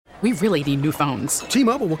We really need new phones.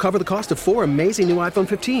 T-Mobile will cover the cost of 4 amazing new iPhone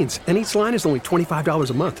 15s, and each line is only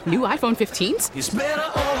 $25 a month. New iPhone 15s? It's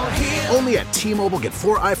better over here. Only at T-Mobile, get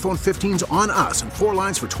 4 iPhone 15s on us and 4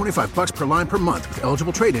 lines for $25 per line per month with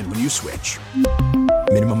eligible trade-in when you switch.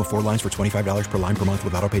 Minimum of 4 lines for $25 per line per month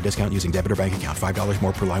with autopay discount using debit or bank account. $5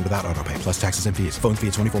 more per line without autopay, plus taxes and fees. Phone fee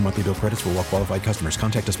at 24 monthly bill credits for well-qualified customers.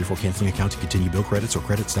 Contact us before canceling account to continue bill credits or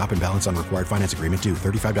credit stop and balance on required finance agreement due.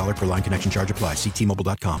 $35 per line connection charge applies. See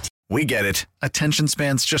T-Mobile.com. We get it. Attention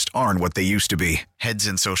spans just aren't what they used to be. Heads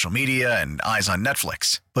in social media and eyes on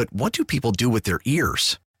Netflix. But what do people do with their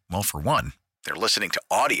ears? Well, for one, they're listening to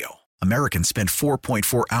audio. Americans spend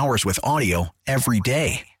 4.4 hours with audio every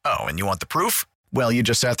day. Oh, and you want the proof? Well, you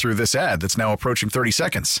just sat through this ad that's now approaching 30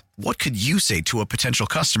 seconds. What could you say to a potential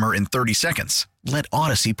customer in 30 seconds? Let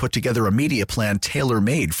Odyssey put together a media plan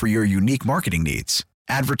tailor-made for your unique marketing needs.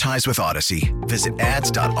 Advertise with Odyssey. Visit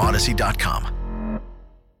ads.odyssey.com.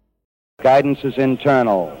 Guidance is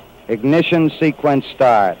internal. Ignition sequence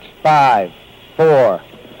starts. 5, 4,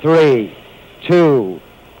 3, 2,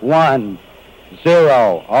 1,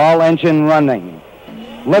 0. All engine running.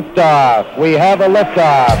 Liftoff. We have a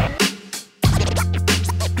liftoff.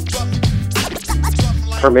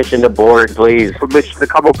 Permission to board, please. Permission to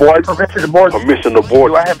come aboard. Permission to board. Permission to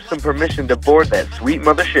board. Do I have some permission to board that sweet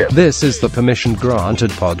mothership? This is the Permission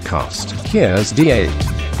Granted podcast. Here's DA.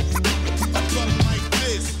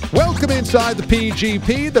 Welcome inside the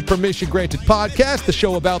PGP, the Permission Granted podcast, the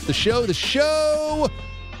show about the show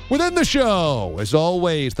within the show. As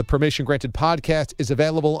always, the Permission Granted podcast is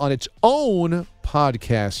available on its own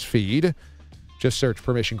podcast feed. Just search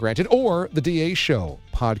Permission Granted, or the DA Show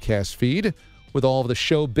podcast feed with all of the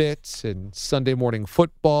show bits and Sunday morning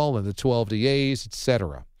football and the 12 DAs,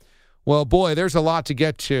 etc. Well, boy, there's a lot to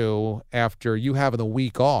get to after you having the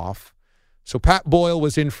week off. So Pat Boyle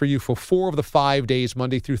was in for you for 4 of the 5 days,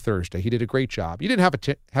 Monday through Thursday. He did a great job. You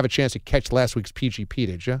didn't have a chance to catch last week's PGP,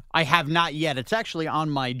 did you? I have not yet. It's actually on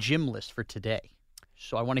my gym list for today.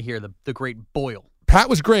 So I want to hear the great Boyle. Pat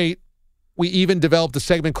was great. We even developed a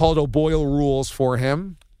segment called O'Boyle Rules for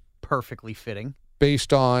him. Perfectly fitting.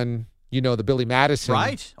 Based on, the Billy Madison.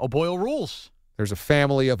 Right. O'Boyle Rules. There's a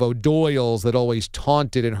family of O'Doyles that always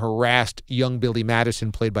taunted and harassed young Billy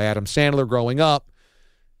Madison, played by Adam Sandler, growing up.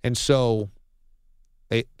 And so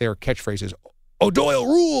their catchphrase is O'Doyle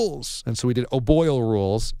Rules. And so we did O'Boyle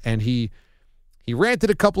Rules, and he ranted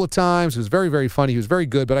a couple of times. It was very, very funny. He was very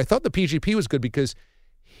good. But I thought the PGP was good because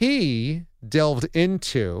he delved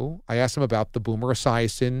into, I asked him about the Boomer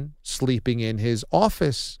Esiason sleeping in his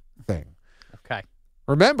office thing. Okay.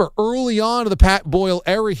 Remember, early on in the Pat Boyle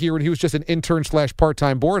era here, when he was just an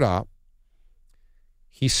intern/part-time board op,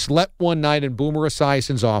 he slept one night in Boomer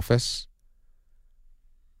Esiason's office.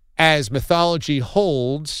 As mythology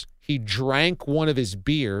holds, he drank one of his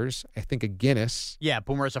beers, I think a Guinness. Yeah,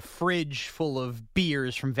 Boomer has a fridge full of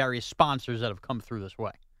beers from various sponsors that have come through this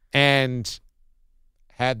way. And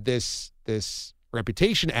had this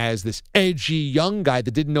reputation as this edgy young guy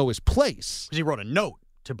that didn't know his place. Because he wrote a note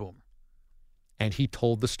to Boomer. And he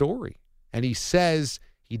told the story. And he says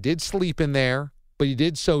he did sleep in there, but he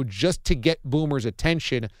did so just to get Boomer's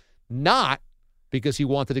attention, not because he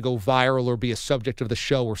wanted to go viral or be a subject of the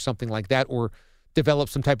show or something like that, or develop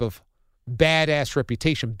some type of badass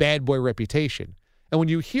reputation, bad boy reputation. And when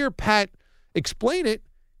you hear Pat explain it,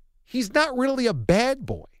 he's not really a bad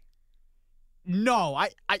boy. No,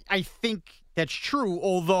 I think that's true,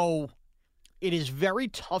 although it is very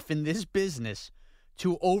tough in this business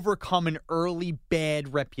to overcome an early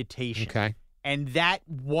bad reputation. Okay. And that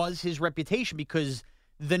was his reputation because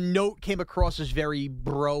the note came across as very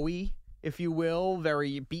bro-y, if you will,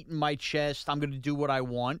 very beating my chest, I'm going to do what I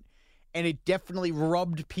want. And it definitely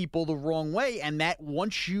rubbed people the wrong way. And that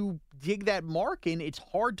once you dig that mark in, it's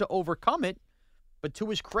hard to overcome it. But to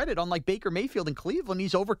his credit, unlike Baker Mayfield in Cleveland,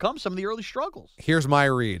 he's overcome some of the early struggles. Here's my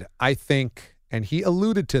read. I think, and he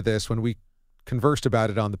alluded to this when we conversed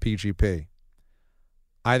about it on the PGP,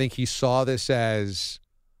 I think he saw this as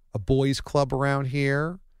a boys' club around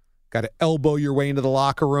here, got to elbow your way into the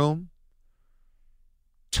locker room.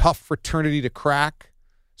 Tough fraternity to crack.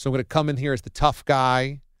 So I'm going to come in here as the tough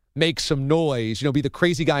guy, make some noise, be the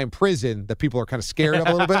crazy guy in prison that people are kind of scared of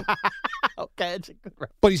a little bit. Okay, it's a good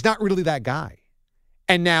reference. But he's not really that guy.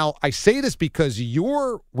 And now I say this because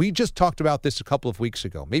we just talked about this a couple of weeks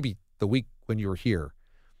ago, maybe the week when you were here.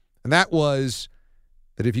 And that was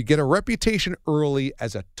that if you get a reputation early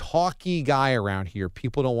as a talky guy around here,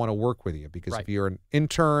 people don't want to work with you because if you're an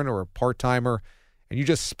intern or a part-timer and you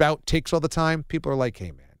just spout takes all the time, people are like,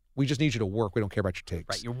 hey, man, we just need you to work. We don't care about your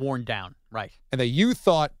takes. Right, you're worn down. Right. And that you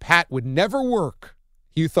thought Pat would never work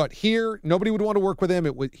You thought here, nobody would want to work with him.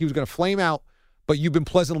 He was going to flame out, but you've been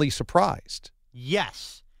pleasantly surprised.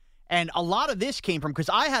 Yes. And a lot of this came from, because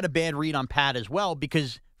I had a bad read on Pat as well,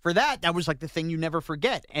 because for that was like the thing you never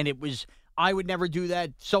forget. And it was, I would never do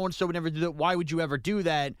that. So-and-so would never do that. Why would you ever do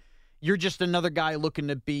that? You're just another guy looking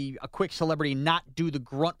to be a quick celebrity, not do the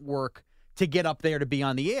grunt work to get up there to be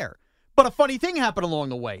on the air. But a funny thing happened along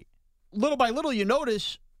the way. Little by little, you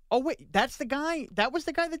notice, oh, wait, that's the guy? That was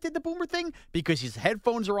the guy that did the Boomer thing? Because his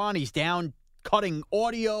headphones are on, he's down, cutting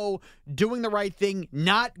audio, doing the right thing,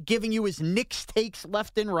 not giving you his Knicks takes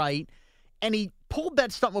left and right. And he pulled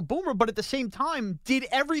that stunt with Boomer, but at the same time, did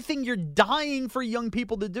everything you're dying for young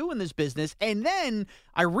people to do in this business. And then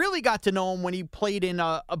I really got to know him when he played in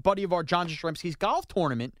a buddy of our, John Jastrzemski's golf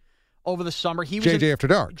tournament over the summer. He was JJ After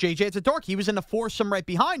Dark. JJ After Dark. He was in the foursome right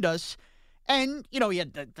behind us. And, you know, he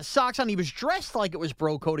had the socks on. He was dressed like it was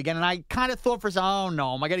bro code again. And I kind of thought for a second, oh,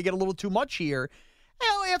 no, am I going to get a little too much here? You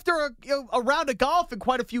know, after a round of golf and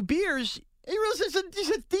quite a few beers, he realizes he's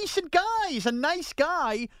a decent guy. He's a nice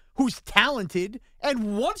guy who's talented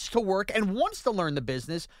and wants to work and wants to learn the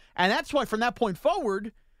business. And that's why from that point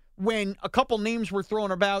forward, when a couple names were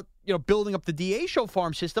thrown about, you know, building up the DA show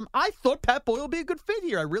farm system, I thought Pat Boyle would be a good fit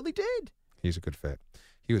here. I really did. He's a good fit.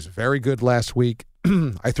 He was very good last week.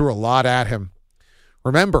 I threw a lot at him.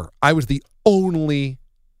 Remember, I was the only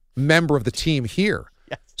member of the team here.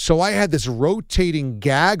 Yes. So I had this rotating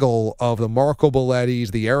gaggle of the Marco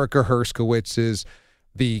Bellettis, the Erica Herskowitzes,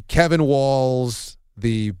 the Kevin Walls,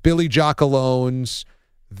 the Billy Giacalones,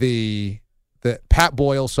 the Pat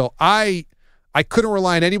Boyle. So I couldn't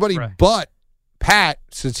rely on anybody but Pat,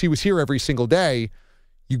 since he was here every single day.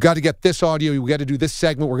 You got to get this audio. You got to do this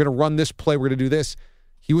segment. We're going to run this play. We're going to do this.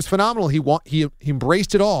 He was phenomenal. He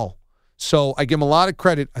embraced it all. So I give him a lot of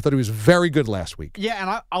credit. I thought he was very good last week. Yeah,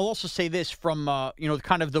 and I'll also say this from,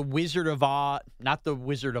 kind of the Wizard of Oz, not the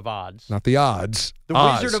Wizard of Odds. Not the odds. The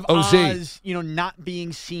Oz. Wizard of OZ. Oz, not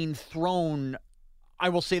being seen thrown. I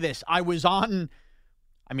will say this. I was on,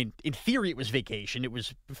 in theory it was vacation.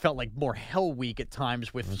 It felt like more hell week at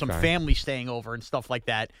times with some family staying over and stuff like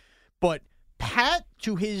that. But Pat,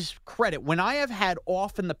 to his credit, when I have had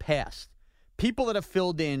off in the past, people that have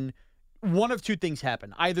filled in, one of two things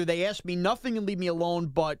happen. Either they ask me nothing and leave me alone,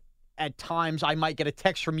 but at times I might get a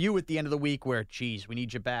text from you at the end of the week where, geez, we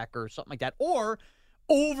need you back or something like that. Or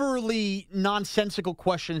overly nonsensical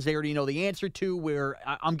questions they already know the answer to where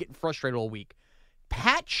I'm getting frustrated all week.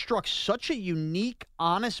 Pat struck such a unique,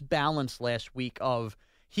 honest balance last week of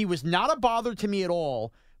he was not a bother to me at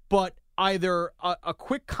all, but either a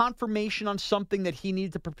quick confirmation on something that he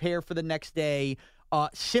needed to prepare for the next day,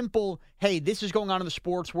 simple, hey, this is going on in the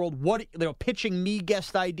sports world. What they're pitching me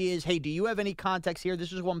guest ideas. Hey, do you have any context here?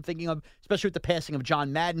 This is what I'm thinking of, especially with the passing of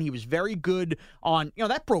John Madden. He was very good on,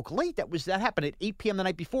 that broke late. That happened at 8 p.m. the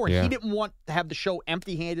night before, and he didn't want to have the show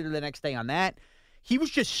empty-handed the next day on that. He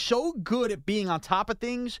was just so good at being on top of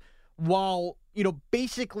things while,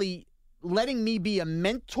 basically letting me be a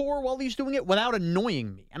mentor while he's doing it without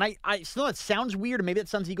annoying me. And I still, it sounds weird, and maybe that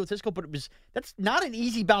sounds egotistical, but that's not an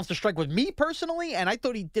easy balance to strike with me personally, and I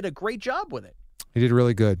thought he did a great job with it. He did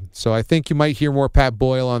really good. So I think you might hear more Pat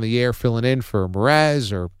Boyle on the air filling in for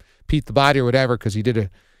Mraz or Pete the Body or whatever, because he did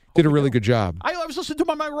a really good job. I was listening to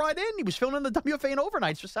him on my ride in. He was filling in the WFA and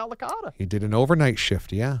overnights for Sal Licata. He did an overnight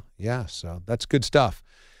shift, yeah. So that's good stuff.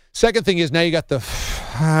 Second thing is now you got the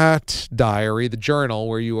Fat Diary, the journal,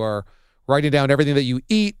 where you are writing down everything that you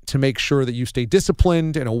eat to make sure that you stay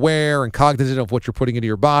disciplined and aware and cognizant of what you're putting into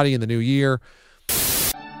your body in the new year.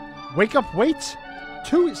 Wake up weight,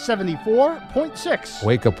 274.6.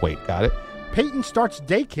 Wake up weight, got it. Peyton starts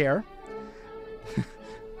daycare.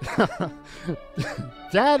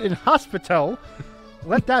 Dad in hospital.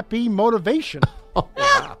 Let that be motivation. Oh,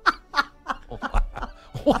 wow.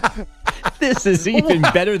 This is even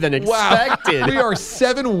better than expected. Wow. We are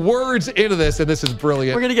 7 words into this, and this is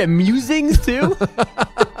brilliant. We're going to get musings, too?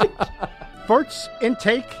 First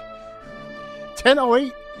intake,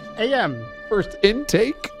 10:08 a.m. First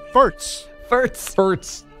intake? First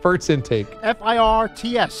intake.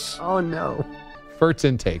 FIRTS. Oh, no. First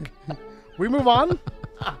intake. We move on.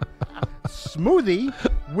 Smoothie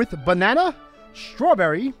with banana,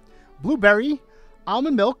 strawberry, blueberry,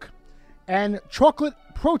 almond milk, and chocolate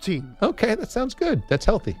protein. Okay, that sounds good. That's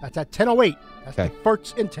healthy. That's at 10:08. That's the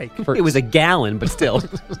first intake. It was a gallon, but still.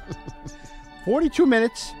 42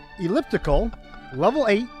 minutes, elliptical, level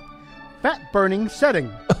 8, fat burning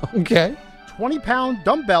setting. Okay. 20-pound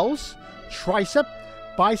dumbbells, tricep,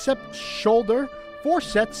 bicep, shoulder, 4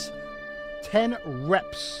 sets, 10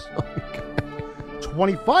 reps. Okay.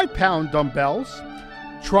 25-pound dumbbells,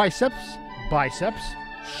 triceps, biceps,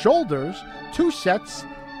 shoulders, 2 sets,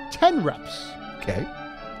 10 reps. Okay.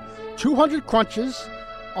 200 crunches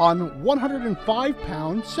on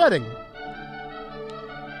 105-pound setting.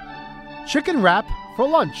 Chicken wrap for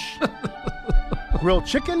lunch. Grilled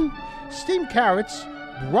chicken, steamed carrots,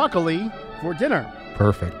 broccoli for dinner.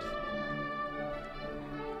 Perfect.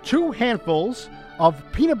 2 handfuls of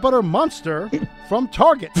peanut butter monster from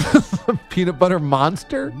Target. Peanut butter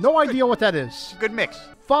monster? No idea what that is. Good mix.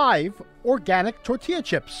 5 organic tortilla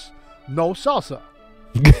chips. No salsa.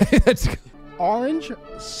 That's Orange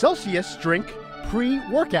Celsius drink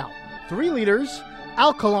pre-workout. 3 liters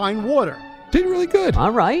alkaline water. did really good.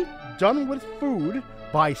 All right. Done with food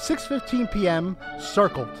by 6:15 p.m.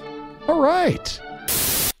 Circled. All right.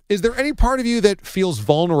 Is there any part of you that feels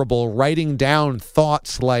vulnerable writing down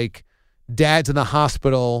thoughts like, Dad's in the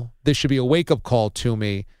hospital, this should be a wake-up call to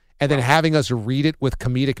me, and then having us read it with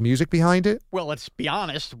comedic music behind it? Well, let's be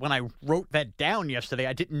honest. When I wrote that down yesterday,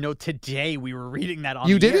 I didn't know today we were reading that on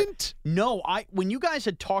You the air. didn't? No. When you guys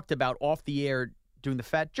had talked about off the air doing the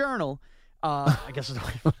Fat Journal, I guess is the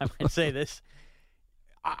way I might say this,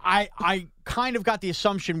 I kind of got the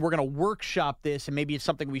assumption we're going to workshop this, and maybe it's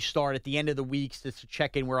something we start at the end of the weeks to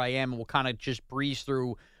check in where I am, and we'll kind of just breeze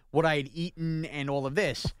through what I had eaten and all of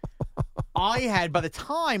this. I had, by the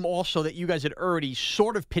time also that you guys had already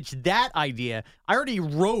sort of pitched that idea, I already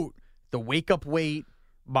wrote the wake-up weight,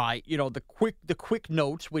 by the quick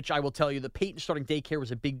notes, which I will tell you, the Peyton starting daycare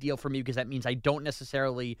was a big deal for me because that means I don't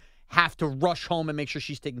necessarily have to rush home and make sure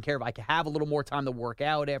she's taken care of. I can have a little more time to work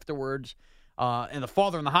out afterwards. And the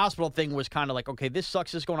father in the hospital thing was kind of like, okay, this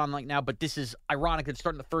sucks, this is going on like now, but this is ironic. It's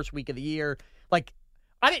starting the first week of the year. Like,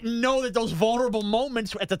 I didn't know that those vulnerable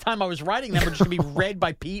moments at the time I was writing them were just going to be read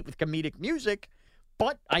by Pete with comedic music,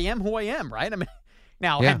 but I am who I am, right? I mean,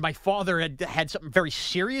 now, had my father had something very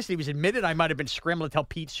serious, he was admitted, I might have been scrambling to tell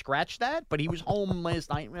Pete, scratch that, but he was home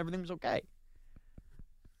last night and everything was okay.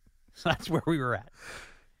 So that's where we were at.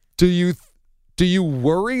 Do you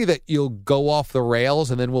worry that you'll go off the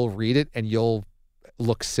rails and then we'll read it and you'll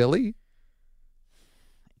look silly?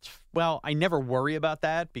 Well, I never worry about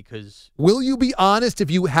that because... Will you be honest if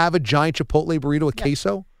you have a giant Chipotle burrito with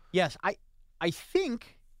queso? Yes. I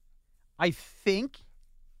think...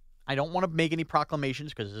 I don't want to make any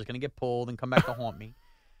proclamations because this is going to get pulled and come back to haunt me.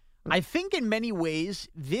 I think in many ways,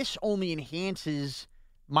 this only enhances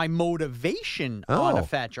my motivation on a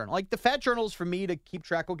Fat Journal. Like, the Fat Journal is for me to keep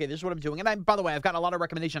track, okay, this is what I'm doing. And by the way, I've gotten a lot of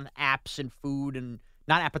recommendations on apps and food and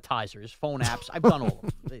not appetizers, phone apps. I've done all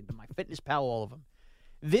of them. My Fitness Pal, all of them.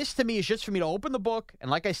 This, to me, is just for me to open the book,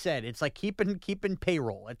 and like I said, it's like keeping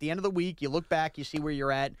payroll. At the end of the week, you look back, you see where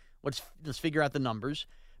you're at, let's figure out the numbers.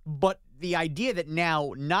 But the idea that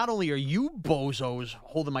now, not only are you bozos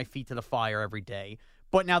holding my feet to the fire every day,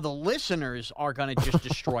 but now the listeners are going to just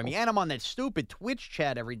destroy me. And I'm on that stupid Twitch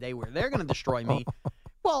chat every day where they're going to destroy me.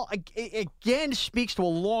 Well, it again speaks to a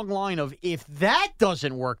long line of, if that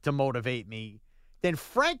doesn't work to motivate me, then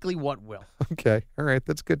frankly, what will? Okay. All right.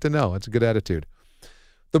 That's good to know. That's a good attitude.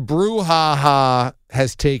 The brouhaha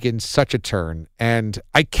has taken such a turn, and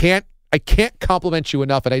I can't compliment you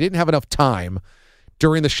enough, and I didn't have enough time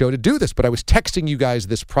during the show to do this, but I was texting you guys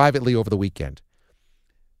this privately over the weekend.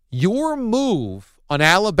 Your move on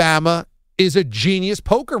Alabama is a genius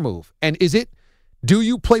poker move. And do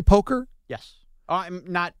you play poker? Yes. I'm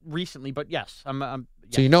not recently, but yes. Yes.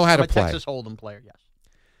 So you know how to play. I'm a Texas Hold'em player, yes.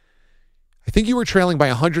 I think you were trailing by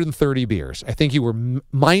 130 beers. I think you were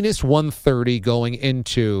minus 130 going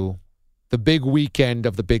into the big weekend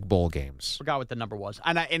of the big bowl games. Forgot what the number was.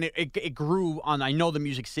 And it grew on, I know, the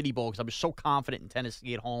Music City Bowl because I was so confident in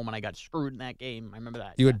Tennessee at home, and I got screwed in that game. I remember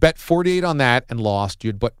that. You had bet 48 on that and lost. You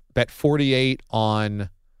had bet 48 on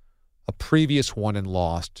a previous one and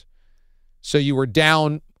lost. So you were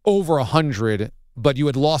down over 100, but you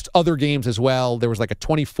had lost other games as well. There was like a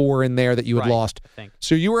 24 in there that you had lost. I think.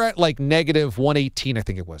 So you were at like negative 118, I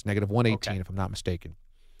think it was. Negative 118, if I'm not mistaken.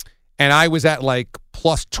 And I was at like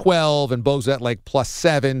plus 12, and Bo's at like plus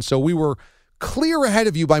 7. So we were clear ahead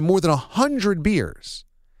of you by more than 100 beers.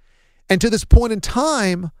 And to this point in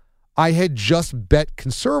time, I had just bet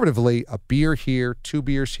conservatively a beer here, 2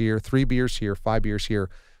 beers here, 3 beers here, 5 beers here,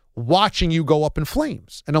 watching you go up in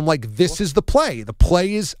flames. And I'm like, this is the play. The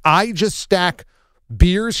play is I just stack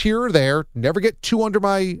beers here or there, never get too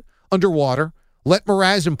underwater, let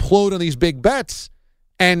Mraz implode on these big bets,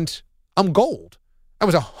 and I'm gold. I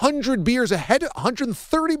was 100 beers ahead,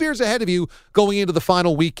 130 beers ahead of you going into the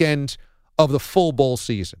final weekend of the full bowl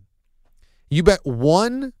season. You bet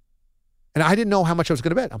 1, and I didn't know how much I was going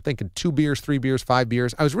to bet. I'm thinking 2 beers, 3 beers, 5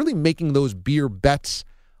 beers. I was really making those beer bets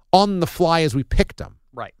on the fly as we picked them.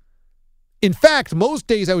 Right. In fact, most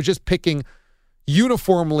days I was just picking,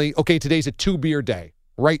 uniformly, okay, today's a 2-beer day,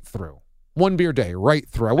 right through. 1-beer day, right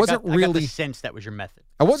through. I got the sense that was your method.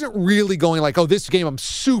 I wasn't really going like, oh, this game I'm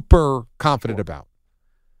super confident about.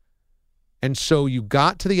 And so you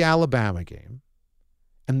got to the Alabama game,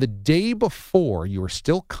 and the day before you were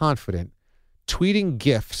still confident, tweeting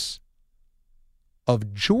GIFs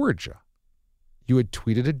of Georgia. You had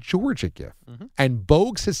tweeted a Georgia GIF. Mm-hmm. And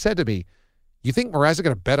Bogues has said to me, you think Mraz is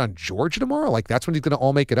going to bet on Georgia tomorrow? Like, that's when he's going to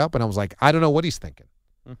all make it up? And I was like, I don't know what he's thinking.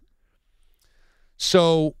 Mm-hmm.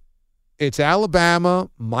 So it's Alabama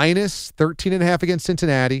minus 13.5 against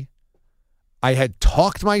Cincinnati. I had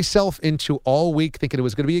talked myself into all week thinking it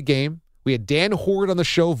was going to be a game. We had Dan Horde on the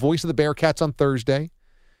show, voice of the Bearcats, on Thursday.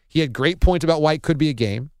 He had great points about why it could be a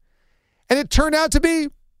game. And it turned out to be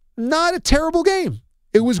not a terrible game.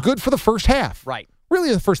 It was good for the first half. Right.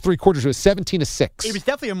 Really, the first 3 quarters was 17-6. It was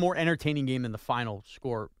definitely a more entertaining game than the final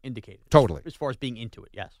score indicated. Totally. As far as being into it,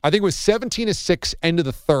 yes. I think it was 17-6 end of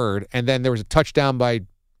the third, and then there was a touchdown by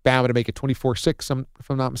Bama to make it 24-6, if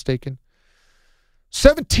I'm not mistaken.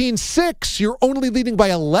 17-6, you're only leading by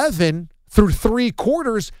 11 through 3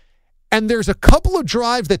 quarters, and there's a couple of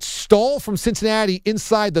drives that stall from Cincinnati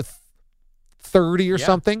inside the 30 or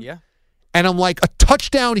something. Yeah. And I'm like, a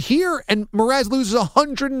touchdown here, and Mraz loses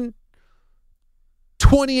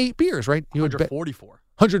 128 beers, right? 144.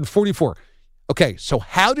 144. Okay, so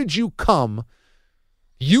how did you come?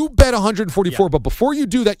 You bet 144, but before you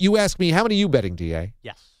do that, you ask me, how many are you betting, DA?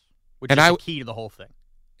 Yes, which is the key to the whole thing.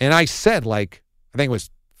 And I said, I think it was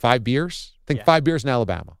 5 beers. I think 5 beers in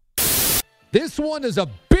Alabama. This one is a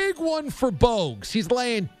big one for Bogues. He's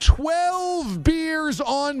laying 12 beers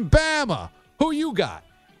on Bama. Who you got?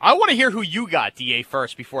 I want to hear who you got, DA,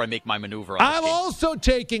 first before I make my maneuver on this I'm game. also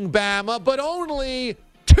taking Bama, but only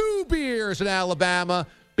 2 beers in Alabama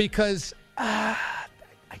because I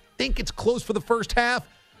think it's close for the first half.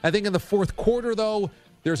 I think in the fourth quarter, though,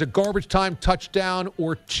 there's a garbage time touchdown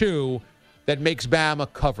or 2 that makes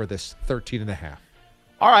Bama cover this 13.5.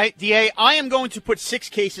 All right, DA, I am going to put 6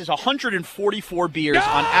 cases, 144 beers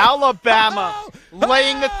on Alabama,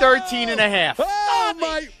 laying the 13.5. Oh,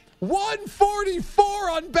 my. 144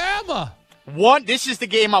 on Bama. This is the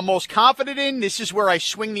game I'm most confident in. This is where I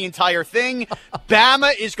swing the entire thing.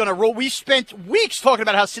 Bama is going to roll. We spent weeks talking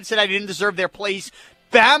about how Cincinnati didn't deserve their place.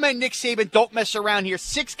 Bama and Nick Saban don't mess around here.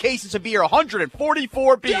 6 cases of beer,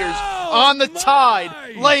 144 beers on the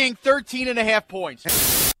Tide, laying 13.5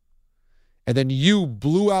 points. And then you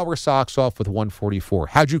blew our socks off with 144.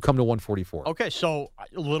 How'd you come to 144? Okay, so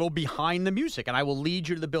a little behind the music, and I will lead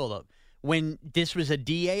you to the build-up. When this was a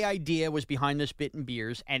DA idea, was behind this bit and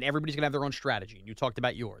beers, and everybody's going to have their own strategy, and you talked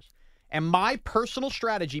about yours. And my personal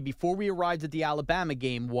strategy before we arrived at the Alabama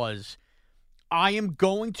game was I am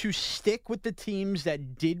going to stick with the teams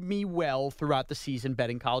that did me well throughout the season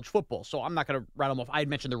betting college football. So I'm not going to rattle them off. I had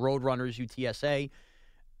mentioned the Roadrunners, UTSA.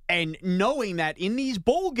 And knowing that in these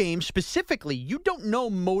bowl games specifically, you don't know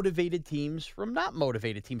motivated teams from not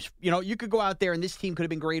motivated teams. You know, you could go out there and this team could have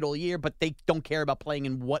been great all year, but they don't care about playing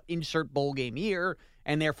in what insert bowl game year,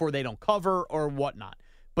 and therefore they don't cover or whatnot.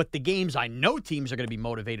 But the games I know teams are going to be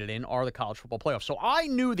motivated in are the college football playoffs. So I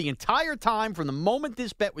knew the entire time from the moment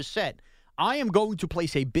this bet was set, I am going to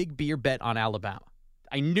place a big beer bet on Alabama.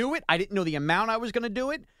 I knew it. I didn't know the amount I was going to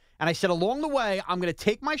do it. And I said along the way, I'm going to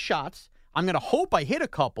take my shots. I'm going to hope I hit a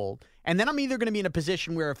couple, and then I'm either going to be in a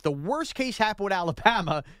position where if the worst case happened with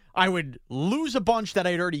Alabama, I would lose a bunch that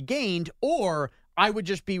I'd already gained, or I would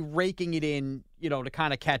just be raking it in, to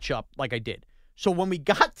kind of catch up like I did. So when we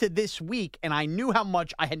got to this week and I knew how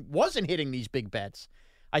much wasn't hitting these big bets,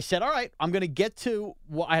 I said, all right, I'm going to get to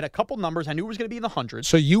I had a couple numbers. I knew it was going to be in the hundreds.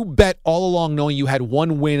 So you bet all along knowing you had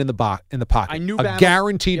one win in the pocket. I knew a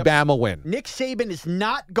guaranteed Bama win. Nick Saban is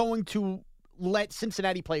not going to let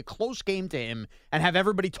Cincinnati play a close game to him and have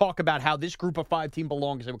everybody talk about how this group of 5 team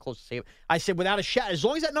belongs. They were close to save. I said, without a shot, as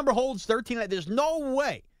long as that number holds 13, there's no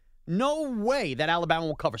way that Alabama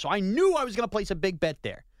will cover. So I knew I was going to place a big bet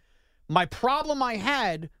there. My problem I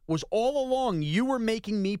had was all along you were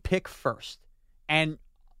making me pick first. And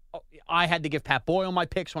I had to give Pat Boyle my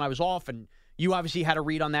picks when I was off, and you obviously had a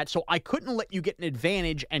read on that. So I couldn't let you get an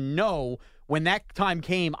advantage and know when that time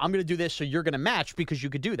came, I'm going to do this so you're going to match because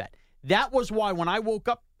you could do that. That was why when I woke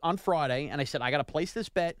up on Friday and I said, I got to place this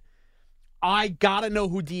bet, I got to know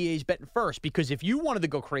who DA's betting first, because if you wanted to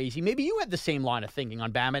go crazy, maybe you had the same line of thinking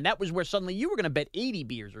on Bama, and that was where suddenly you were going to bet 80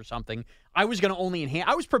 beers or something. I was going to only enhance.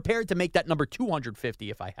 I was prepared to make that number 250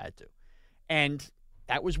 if I had to. And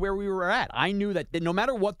that was where we were at. I knew that no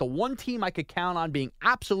matter what, the one team I could count on being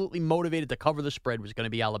absolutely motivated to cover the spread was going to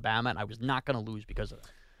be Alabama, and I was not going to lose because of that.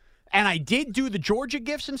 And I did do the Georgia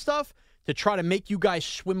gifts and stuff to try to make you guys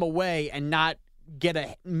swim away and not get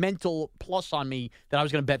a mental plus on me that I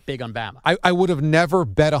was going to bet big on Bama. I would have never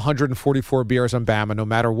bet 144 beers on Bama, no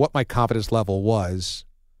matter what my confidence level was,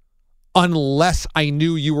 unless I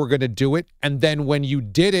knew you were going to do it. And then when you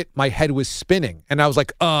did it, my head was spinning. And I was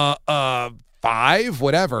like, 5,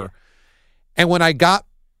 whatever. Yeah. And when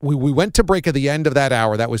we went to break at the end of that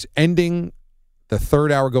hour, that was ending the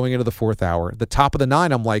third hour going into the fourth hour, the top of the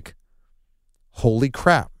 9, I'm like, holy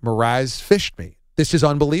crap, Mraz fished me. This is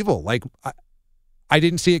unbelievable. Like, I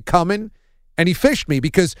didn't see it coming, and he fished me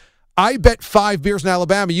because I bet 5 beers in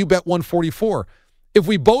Alabama, you bet 144. If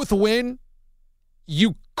we both win,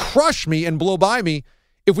 you crush me and blow by me.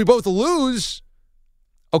 If we both lose,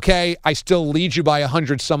 okay, I still lead you by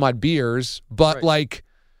 100 some odd beers, but right. like,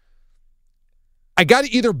 I got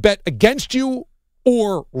to either bet against you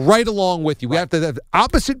or right along with you. We have to have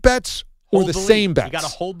opposite bets or the same bets. You got to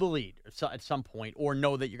hold the lead at some point or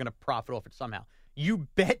know that you're going to profit off it somehow. You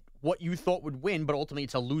bet what you thought would win, but ultimately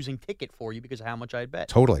it's a losing ticket for you because of how much I had bet.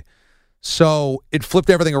 Totally. So it flipped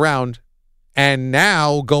everything around. And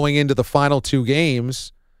now going into the final 2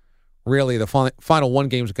 games, really the final 1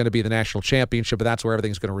 game is going to be the national championship, and that's where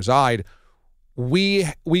everything's going to reside. We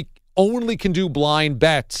only can do blind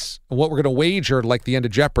bets on what we're going to wager like the end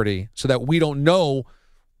of Jeopardy so that we don't know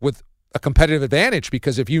with a competitive advantage,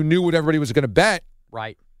 because if you knew what everybody was going to bet.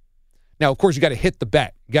 Right. Now, of course, you got to hit the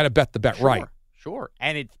bet. You got to bet the bet right. Sure.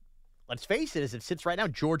 And let's face it, as it sits right now,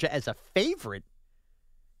 Georgia as a favorite.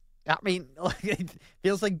 I mean, it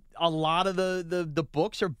feels like a lot of the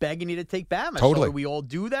books are begging you to take Bama. Totally. So do we all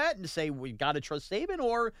do that and say we got to trust Saban,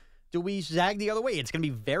 or do we zag the other way? It's going to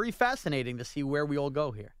be very fascinating to see where we all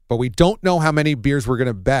go here. But we don't know how many beers we're going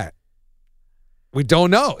to bet. We don't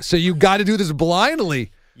know. So you got to do this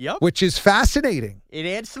blindly, which is fascinating. It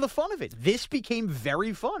adds to the fun of it. This became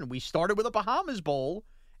very fun. We started with a Bahamas Bowl,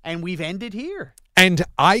 and we've ended here. And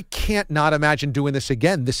I can't not imagine doing this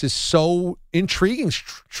again. This is so intriguing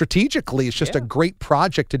strategically. It's just a great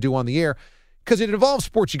project to do on the air. Because it involves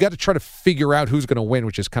sports, you got to try to figure out who's going to win,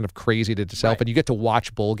 which is kind of crazy to itself. And you get to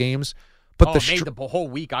watch bowl games. But the whole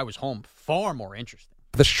week I was home far more interesting.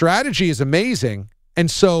 The strategy is amazing.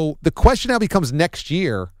 And so the question now becomes next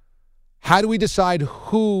year, how do we decide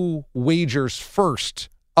who wagers first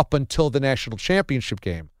up until the national championship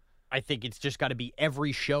game? I think it's just got to be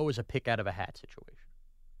every show is a pick out of a hat situation.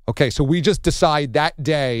 Okay, so we just decide that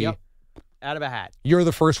day. Yep. Out of a hat. You're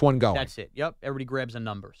the first one going. That's it. Yep. Everybody grabs a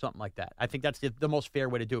number, something like that. I think that's the most fair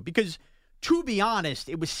way to do it. Because, to be honest,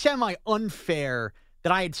 it was semi-unfair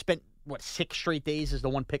that I had spent, 6 straight days as the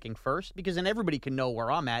one picking first? Because then everybody can know where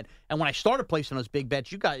I'm at. And when I started placing those big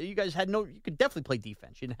bets, you guys had you could definitely play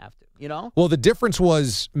defense. You didn't have to, you know? Well, the difference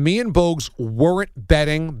was me and Bogues weren't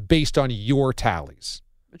betting based on your tallies.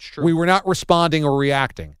 It's true. We were not responding or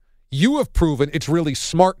reacting. You have proven it's really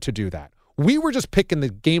smart to do that. We were just picking the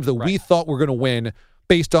games that we thought were going to win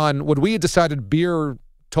based on what we had decided beer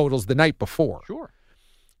totals the night before. Sure.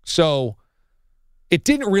 So it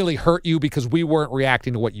didn't really hurt you because we weren't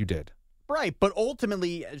reacting to what you did. Right, but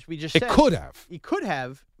ultimately, as we just said. It could have. It could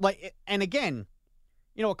have. And again,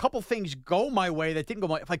 a couple things go my way that didn't go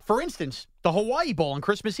my way. Like, for instance, the Hawaii Bowl on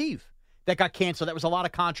Christmas Eve that got canceled. That was a lot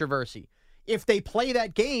of controversy. If they play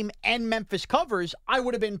that game and Memphis covers, I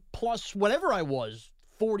would have been plus whatever I was,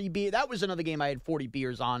 40 beers. That was another game I had 40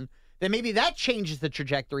 beers on. Then maybe that changes the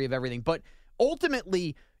trajectory of everything. But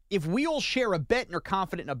ultimately, if we all share a bet and are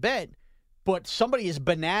confident in a bet, but somebody is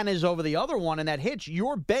bananas over the other one and that hits,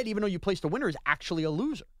 your bet, even though you placed a winner, is actually a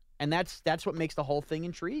loser. And that's what makes the whole thing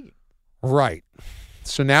intriguing. Right.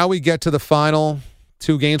 So now we get to the final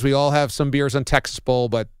 2 games. We all have some beers on Texas Bowl,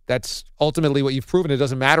 but that's ultimately what you've proven. It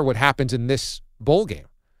doesn't matter what happens in this bowl game.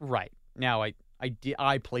 Right. Now,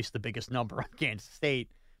 I placed the biggest number on Kansas State,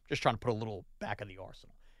 just trying to put a little back of the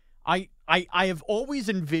arsenal. I have always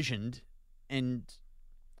envisioned, and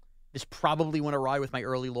this probably went awry with my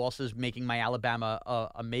early losses, making my Alabama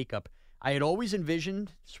a makeup. I had always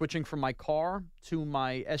envisioned switching from my car to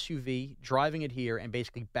my SUV, driving it here, and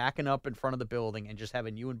basically backing up in front of the building and just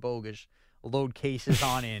having you and Bogusch load cases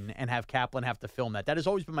on in and have Kaplan have to film that. That has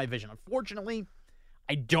always been my vision. Unfortunately,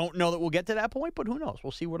 I don't know that we'll get to that point, but who knows?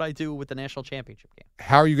 We'll see what I do with the national championship game.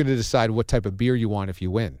 How are you going to decide what type of beer you want if you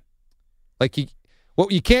win? Like,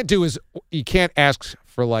 what you can't do is you can't ask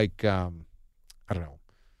for, like, I don't know,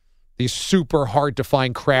 these super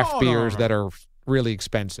hard-to-find craft beers that are really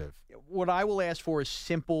expensive. What I will ask for is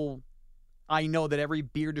simple. I know that every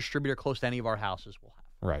beer distributor close to any of our houses will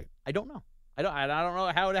have. Right. I don't know. I don't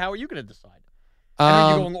know how are you going to decide?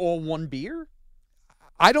 Are you going all one beer?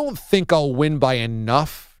 I don't think I'll win by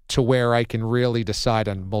enough to where I can really decide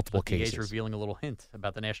on multiple cases. DA's revealing a little hint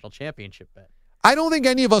about the national championship bet. I don't think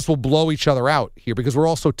any of us will blow each other out here because we're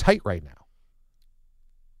all so tight right now.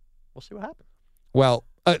 We'll see what happens. Well,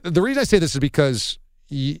 the reason I say this is because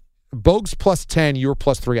Bogues plus 10, you're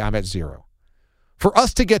plus 3, I'm at 0. For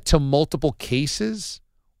us to get to multiple cases,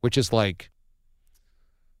 which is like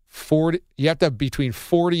 40, you have to have between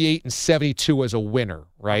 48 and 72 as a winner,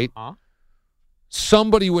 right? Uh-huh.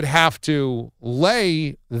 Somebody would have to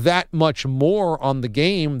lay that much more on the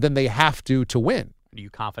game than they have to win. Are you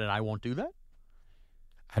confident I won't do that?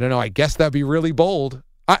 I don't know. I guess that'd be really bold.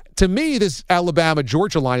 To me, this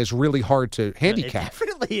Alabama-Georgia line is really hard to handicap. It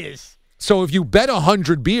definitely is. So if you bet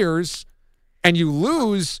 100 beers and you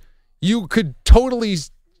lose, you could totally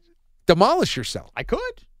demolish yourself. I could.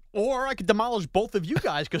 Or I could demolish both of you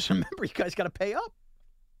guys because remember, you guys got to pay up.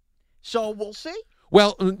 So we'll see.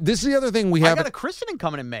 Well, this is the other thing we have. I got a christening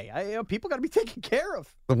coming in May. People got to be taken care of.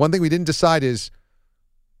 The one thing we didn't decide is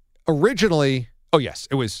originally,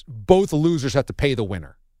 it was both losers have to pay the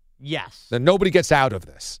winner. Yes. Then nobody gets out of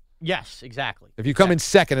this. Yes, exactly. If you come in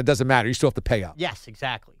second, it doesn't matter. You still have to pay up. Yes,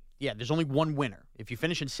 exactly. Yeah, there's only one winner. If you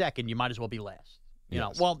finish in second, you might as well be last. You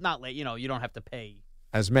know, well, not late. You know, you don't have to pay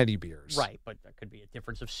as many beers. Right, but there could be a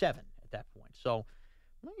difference of 7 at that point. So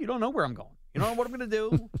you don't know where I'm going. You don't know what I'm going to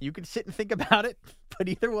do. You can sit and think about it, but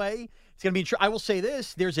either way, it's going to be true. I will say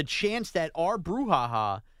this: there's a chance that our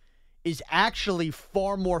brouhaha is actually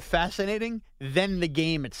far more fascinating than the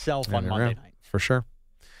game itself on Monday night. For sure.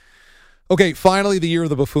 Okay, finally, the Year of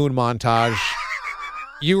the Buffoon montage.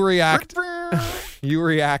 You reacted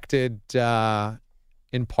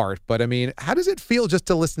in part, but I mean, how does it feel just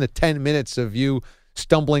to listen to 10 minutes of you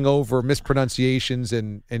stumbling over mispronunciations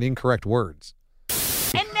and incorrect words?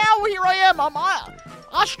 And now here I am. I'm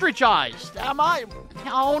ostrachized.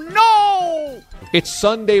 Oh, no! It's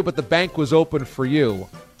Sunday, but the bank was open for you.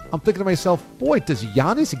 I'm thinking to myself, boy, does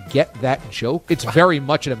Giannis get that joke? It's very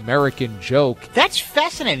much an American joke. That's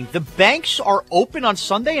fascinating. The banks are open on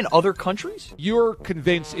Sunday in other countries? You're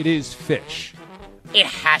convinced it is fish. It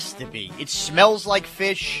has to be. It smells like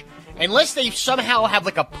fish. Unless they somehow have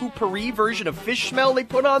like a poopery version of fish smell they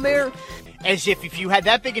put on there. As if you had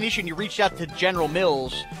that big an issue and you reached out to General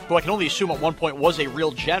Mills, who I can only assume at one point was a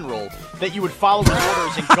real general, that you would follow his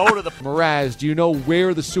orders and go to the... Mraz, do you know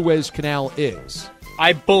where the Suez Canal is?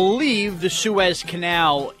 I believe the Suez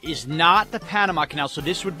Canal is not the Panama Canal, so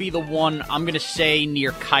this would be the one, I'm going to say,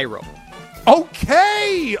 near Cairo.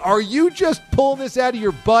 Okay! Are you just pulling this out of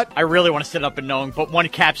your butt? I really want to sit up and knowing, but when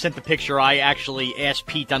Cap sent the picture, I actually asked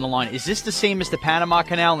Pete down the line, is this the same as the Panama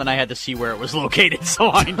Canal? And I had to see where it was located, so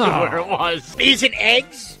I knew where it was. Is it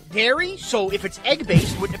eggs? Dairy? So if it's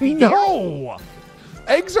egg-based, wouldn't it be dairy? No!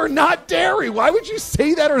 Eggs are not dairy. Why would you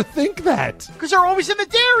say that or think that? Because they're always in the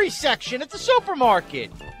dairy section at the supermarket.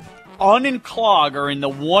 Un and clog are in the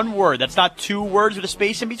one word. That's not 2 words with a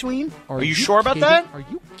space in between? Are you sure about that? Are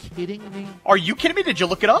you kidding me? Are you kidding me? Did you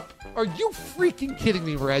look it up? Are you freaking kidding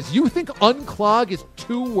me, Mraz? You think unclog is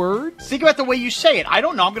 2 words? Think about the way you say it. I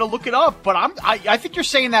don't know. I'm going to look it up. But I think you're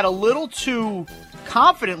saying that a little too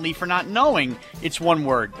confidently for not knowing it's 1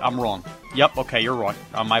 word. I'm wrong. Yep, okay, you're wrong.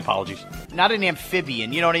 My apologies. Not an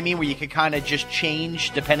amphibian, you know what I mean? Where you could kind of just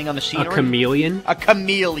change depending on the scenery. A chameleon? A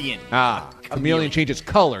chameleon. Chameleon changes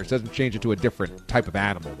colors, doesn't change it to a different type of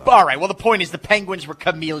animal, though. All right, well, the point is the Penguins were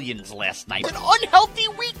chameleons last night. An unhealthy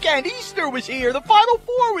weekend. Easter was here. The Final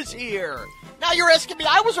Four was here. Now you're asking me,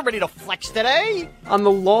 I wasn't ready to flex today. On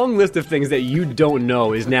the long list of things that you don't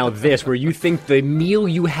know is now this, where you think the meal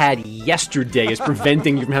you had yesterday is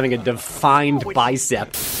preventing you from having a defined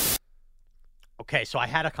bicep. Okay, so I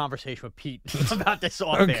had a conversation with Pete about this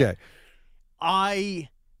off air.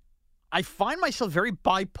 I find myself very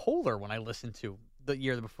bipolar when I listen to the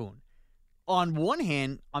Year of the Buffoon. On one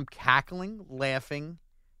hand, I'm cackling, laughing,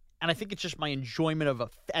 and I think it's just my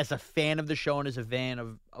enjoyment as a fan of the show and as a fan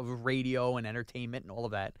of radio and entertainment and all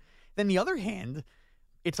of that. Then the other hand,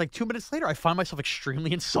 it's like 2 minutes later, I find myself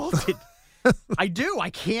extremely insulted. I do. I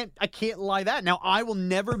can't lie that. Now, I will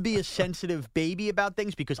never be a sensitive baby about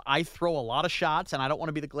things because I throw a lot of shots and I don't want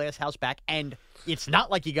to be the glass house back. And it's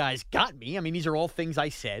not like you guys got me. I mean, these are all things I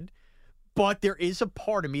said. But there is a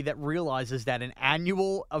part of me that realizes that an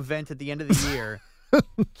annual event at the end of the year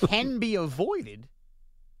can be avoided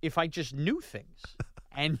if I just knew things.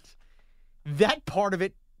 And that part of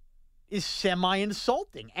it is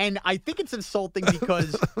semi-insulting. And I think it's insulting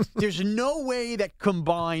because there's no way that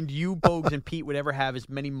combined you, Bogues, and Pete would ever have as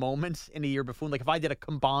many moments in a Year of the Buffoon. Like, if I did a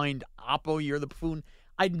combined Oppo Year of the Buffoon,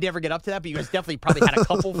 I'd never get up to that, but you guys definitely probably had a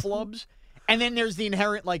couple flubs. And then there's the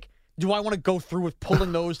inherent, like, do I want to go through with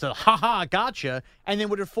pulling those to, ha-ha, gotcha, and then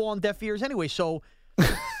would it fall on deaf ears anyway? So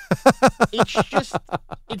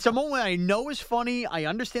It's a moment I know is funny. I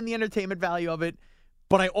understand the entertainment value of it,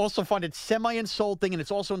 but I also find it semi-insulting, and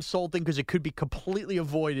it's also insulting because it could be completely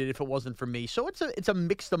avoided if it wasn't for me. So it's a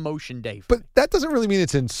mixed emotion day. But that doesn't really mean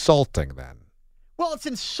it's insulting then. Well, it's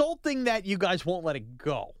insulting that you guys won't let it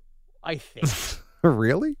go, I think.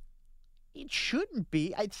 Really? It shouldn't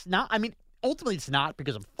be. It's not. I mean, ultimately it's not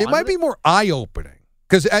because I'm fond It might of be more eye-opening.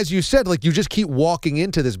 Because as you said, like you just keep walking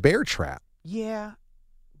into this bear trap. Yeah,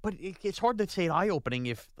 but it's hard to say eye-opening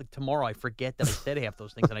if like, tomorrow I forget that I said half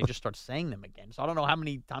those things and I just start saying them again. So I don't know how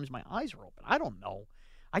many times my eyes are open. I don't know.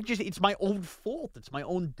 It's my own fault. It's my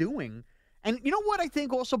own doing. And you know what I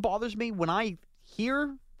think also bothers me? When I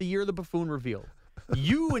hear the Year of the Buffoon reveal,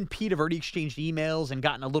 you and Pete have already exchanged emails and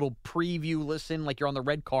gotten a little preview listen like you're on the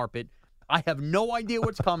red carpet. I have no idea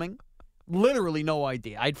what's coming. Literally no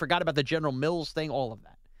idea. I'd forgot about the General Mills thing, all of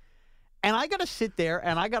that. And I got to sit there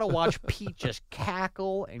and I got to watch Pete just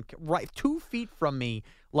cackle and right 2 feet from me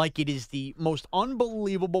like it is the most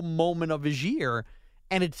unbelievable moment of his year.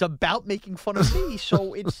 And it's about making fun of me.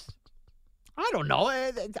 So it's, I don't know.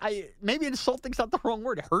 Maybe insulting's not the wrong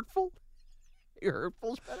word. Hurtful?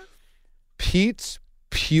 Hurtful's better. Pete's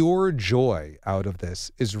pure joy out of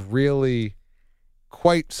this is really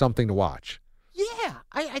quite something to watch. Yeah,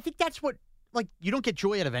 I think that's what, like, you don't get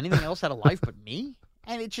joy out of anything else out of life but me.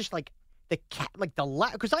 And it's just like the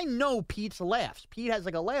laugh, because I know Pete's laughs. Pete has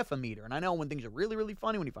like a laugh-o-meter, and I know when things are really, really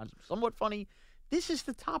funny, when he finds them somewhat funny. This is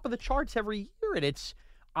the top of the charts every year, and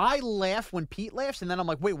I laugh when Pete laughs, and then I'm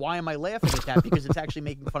like, wait, why am I laughing at that? Because it's actually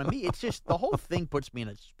making fun of me. It's just, the whole thing puts me in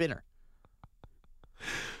a spinner.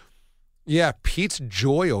 Yeah, Pete's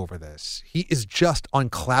joy over this. He is just on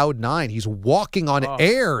cloud 9. He's walking on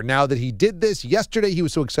air now that he did this. Yesterday, he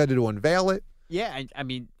was so excited to unveil it. Yeah, I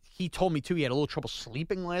mean, he told me, too, he had a little trouble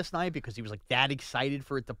sleeping last night because he was like that excited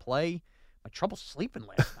for it to play. My trouble sleeping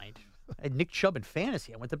last night. I had Nick Chubb in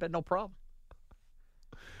fantasy. I went to bed, no problem.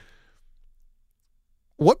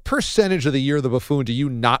 What percentage of the Year of the Buffoon do you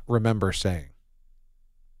not remember saying?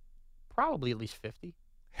 Probably at least 50.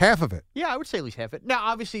 Half of it. Yeah, I would say at least half it. Now,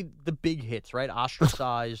 obviously, the big hits, right?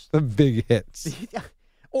 Ostracized. The big hits.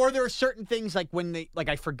 Or there are certain things like when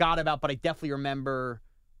I forgot about, but I definitely remember,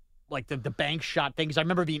 like the bank shot things. I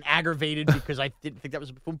remember being aggravated because I didn't think that was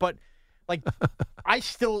a buffoon. But like, I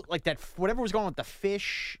still like that. Whatever was going on with the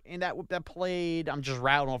fish and that played. I'm just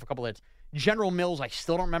rattling off a couple of hits. General Mills, I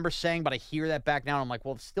still don't remember saying, but I hear that back now. And I'm like,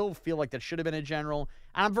 well, it still feel like that should have been a general.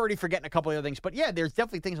 And I'm already forgetting a couple of other things. But yeah, there's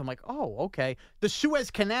definitely things I'm like, oh, okay. The Suez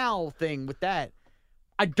Canal thing with that,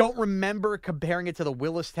 I don't remember comparing it to the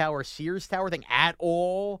Willis Tower, Sears Tower thing at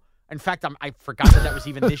all. In fact, I forgot that was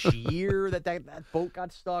even this year that boat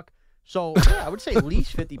got stuck. So yeah, I would say at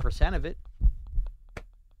least 50% of it.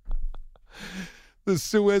 The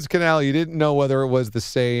Suez Canal, you didn't know whether it was the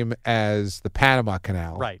same as the Panama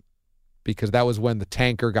Canal. Right. Because that was when the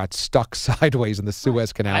tanker got stuck sideways in the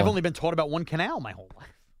Suez Canal. I've only been taught about one canal my whole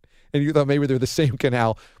life. And you thought maybe they're the same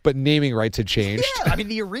canal, but naming rights had changed. Yeah, I mean,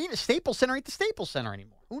 the arena, Staples Center ain't the Staples Center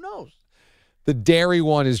anymore. Who knows? The dairy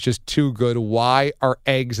one is just too good. Why are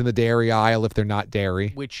eggs in the dairy aisle if they're not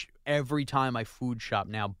dairy? Which every time I food shop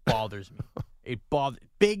now bothers me. It bothers.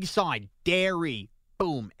 Big sign, dairy,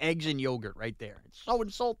 boom, eggs and yogurt right there. It's so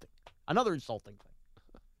insulting. Another insulting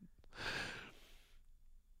thing.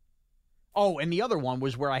 Oh, and the other one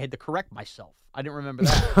was where I had to correct myself. I didn't remember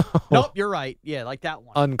that. Nope, you're right. Yeah, like that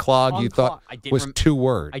one. Unclog, you thought was 2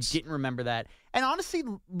 words. I didn't remember that. And honestly,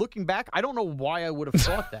 looking back, I don't know why I would have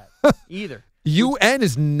thought that either. UN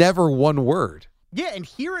is never one word. Yeah, and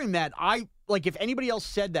hearing that, if anybody else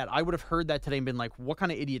said that, I would have heard that today and been like, what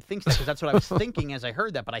kind of idiot thinks that? Because that's what I was thinking as I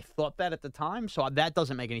heard that. But I thought that at the time, so that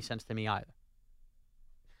doesn't make any sense to me either.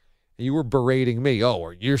 You were berating me.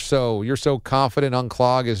 Oh, you're so confident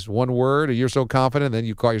unclog is one word, or you're so confident, and then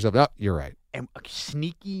you call yourself, oh, you're right. And a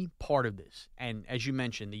sneaky part of this, and as you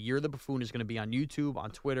mentioned, the Year of the Buffoon is going to be on YouTube,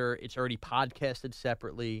 on Twitter. It's already podcasted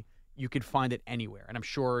separately. You could find it anywhere. And I'm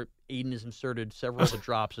sure Aiden has inserted several of the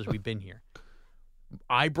drops as we've been here.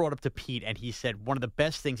 I brought up to Pete, and he said one of the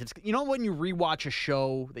best things, it's, you know, when you rewatch a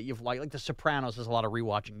show that you've liked, like The Sopranos, there's a lot of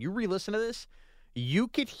rewatching. You re-listen to this, you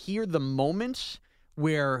could hear the moments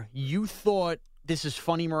where you thought this is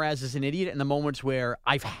funny, Mraz is an idiot, and the moments where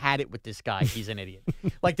I've had it with this guy, he's an idiot.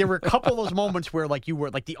 Like there were a couple of those moments where like you were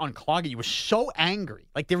like the unclogging, you were so angry.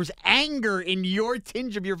 Like there was anger in your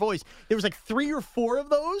tinge of your voice. There was like 3 or 4 of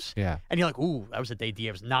those. Yeah. And you're like, ooh, that was a day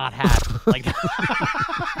Dia was not happy. Like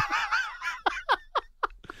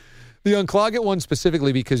the unclog it one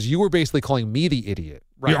specifically because you were basically calling me the idiot.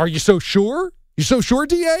 Right. Are you so sure? You so sure,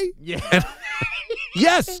 DA? Yeah. And,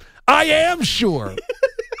 yes, I am sure.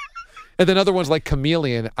 And then other ones like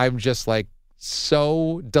Chameleon, I'm just like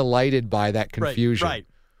so delighted by that confusion. Right.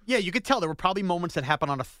 Yeah, you could tell there were probably moments that happen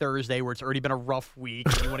on a Thursday where it's already been a rough week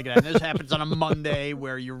and you want to get out. And this happens on a Monday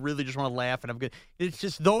where you really just want to laugh and have good. It's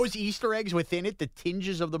just those Easter eggs within it, the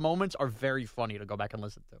tinges of the moments are very funny to go back and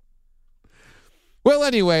listen to. Well,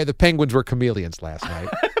 anyway, the Penguins were chameleons last night.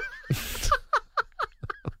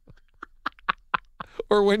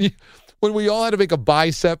 Or when we all had to make a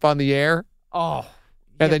bicep on the air. Oh.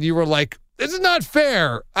 And then you were like, this is not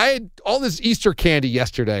fair. I had all this Easter candy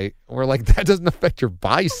yesterday. We're like, that doesn't affect your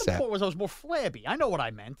bicep. The point was I was more flabby. I know what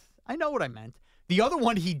I meant. The other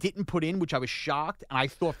one he didn't put in, which I was shocked, and I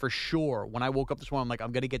thought for sure when I woke up this morning, I'm like,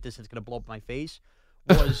 I'm going to get this, it's going to blow up my face,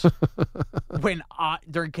 was when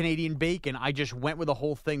during Canadian Bacon, I just went with the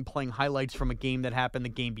whole thing playing highlights from a game that happened the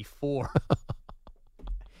game before.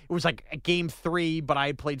 It was like a game 3, but I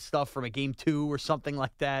had played stuff from a game 2 or something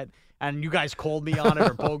like that. And you guys called me on it,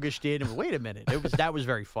 or Bogusch did. And wait a minute, that was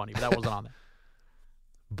very funny, but that wasn't on there.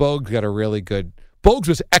 Bogues got a really good. Bogues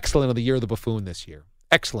was excellent on the Year of the Buffoon this year.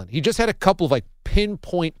 Excellent. He just had a couple of like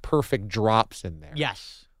pinpoint perfect drops in there.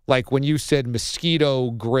 Yes. Like when you said mosquito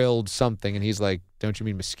grilled something, and he's like, "Don't you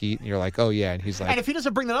mean mesquite?" And you're like, "Oh yeah." And he's like, and if he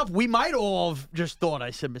doesn't bring that up, we might all have just thought I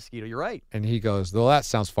said mosquito. You're right. And he goes, "Well, that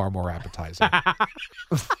sounds far more appetizing."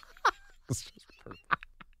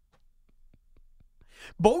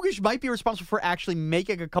 Bogusch might be responsible for actually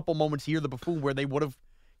making a couple moments here, the Buffoon, where they would have.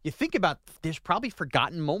 You think about, there's probably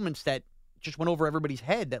forgotten moments that just went over everybody's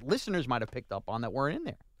head that listeners might have picked up on that weren't in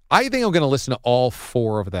there. I think I'm going to listen to all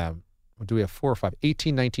 4 of them. Do we have 4 or 5?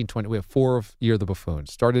 18, 19, 20. We have 4 of Year of the Buffoon.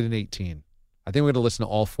 Started in 18. I think we're going to listen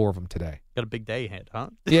to all 4 of them today. Got a big day ahead, huh?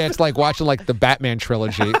 Yeah, it's like watching like the Batman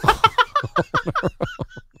trilogy.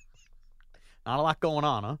 Not a lot going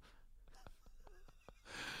on, huh?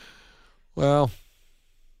 Well,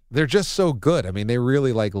 they're just so good. I mean, they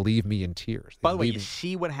really like leave me in tears. By the way, you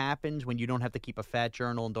see what happens when you don't have to keep a fat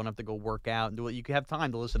journal and don't have to go work out and do it. You can have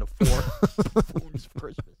time to listen to 4 Buffoons for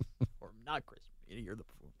Christmas. Or not Christmas. Year of the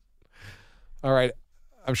Buffoon. All right.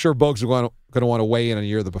 I'm sure Bogues is going to want to weigh in on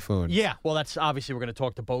Year of the Buffoon. Yeah. Well, that's obviously we're going to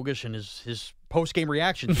talk to Bogusch and his post-game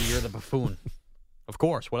reaction to Year of the Buffoon. Of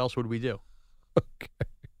course. What else would we do? Okay.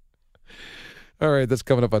 All right. That's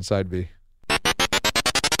coming up on Side B.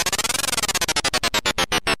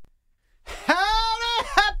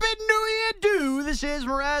 This is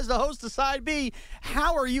Mraz, the host of Side B.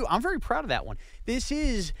 How are you? I'm very proud of that one. This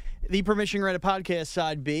is the Permission Granted Podcast,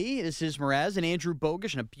 Side B. This is Mraz and Andrew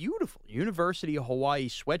Bogusch in a beautiful University of Hawaii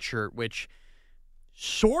sweatshirt, which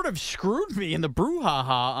sort of screwed me in the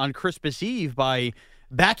brouhaha on Christmas Eve by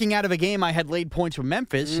backing out of a game I had laid points with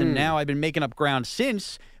Memphis, and now I've been making up ground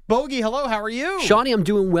since. Bogey, hello, how are you? Shawnee, I'm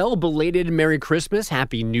doing well. Belated Merry Christmas.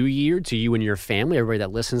 Happy New Year to you and your family, everybody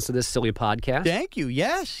that listens to this silly podcast. Thank you.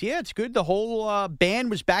 Yes, yeah, it's good. The whole band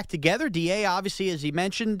was back together. DA, obviously, as he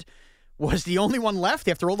mentioned, was the only one left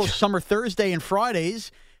after all those summer Thursday and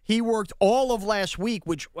Fridays. He worked all of last week,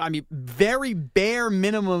 which, I mean, very bare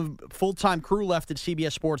minimum full-time crew left at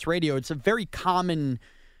CBS Sports Radio. It's a very common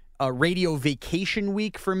radio vacation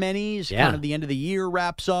week for many. It's kind of the end of the year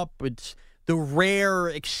wraps up. It's the rare,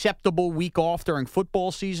 acceptable week off during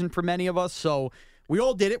football season for many of us. So we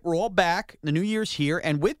all did it. We're all back. The New Year's here.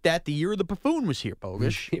 And with that, the Year of the Buffoon was here,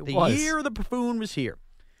 Bogusch. The Year of the Buffoon was here.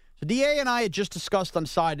 So DA and I had just discussed on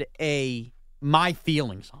Side A my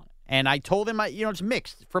feelings on it. And I told him, it's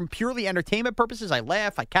mixed. From purely entertainment purposes, I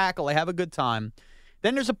laugh, I cackle, I have a good time.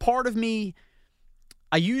 Then there's a part of me,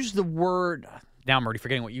 I use the word, now I'm already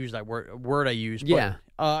forgetting what word I used. Yeah.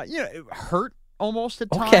 But, it hurt almost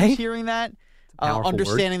at times hearing that.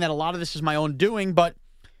 Understanding that a lot of this is my own doing, but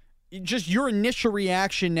just your initial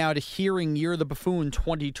reaction now to hearing Year of the Buffoon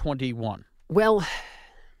 2021. Well,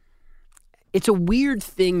 it's a weird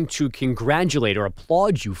thing to congratulate or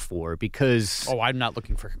applaud you for because... Oh, I'm not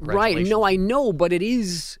looking for congratulations. Right, no, I know, but it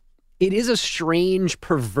is a strange,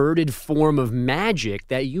 perverted form of magic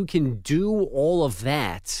that you can do all of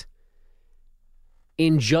that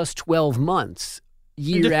in just 12 months,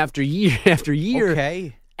 year after year after year.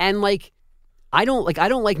 Okay. And I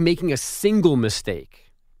don't like making a single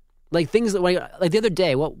mistake. Like things that like the other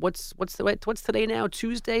day, what's today now?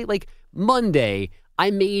 Tuesday? Like Monday, I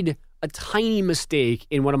made a tiny mistake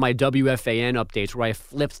in one of my WFAN updates where I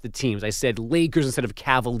flipped the teams. I said Lakers instead of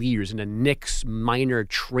Cavaliers in a Knicks minor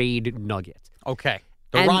trade nugget. Okay.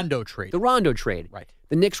 The Rondo trade. The Rondo trade. Right.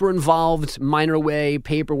 The Knicks were involved, minor way,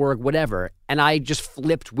 paperwork, whatever, and I just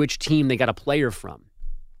flipped which team they got a player from.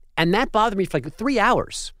 And that bothered me for 3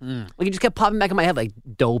 hours. Like it just kept popping back in my head like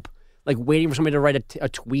dope, like waiting for somebody to write a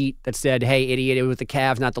tweet that said, "Hey, idiot, it was the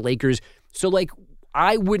Cavs, not the Lakers." So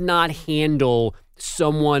I would not handle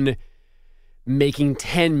someone making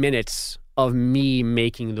 10 minutes of me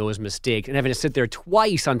making those mistakes and having to sit there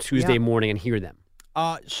twice on Tuesday morning and hear them.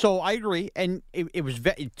 So I agree, and it was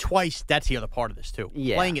twice. That's the other part of this, too.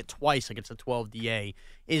 Yeah. Playing it twice against a 12DA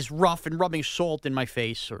is rough, and rubbing salt in my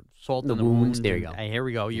face or salt in the wound. There you go. Hey, here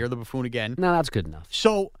we go. You're the buffoon again. No, that's good enough.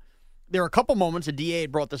 So there are a couple moments, a DA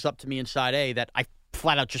had brought this up to me inside A, that I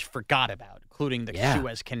flat out just forgot about, including the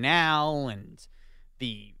Suez Canal and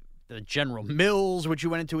the General Mills, which you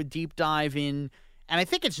went into a deep dive in. And I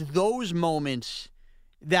think it's those moments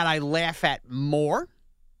that I laugh at more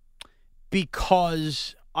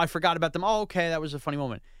because I forgot about them. Oh, okay, that was a funny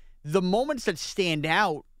moment. The moments that stand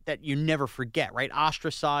out that you never forget, right?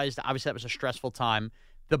 Ostracized, obviously that was a stressful time.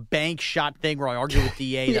 The bank shot thing where I argued with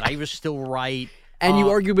DA that I was still right. And you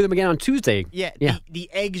argued with him again on Tuesday. Yeah. The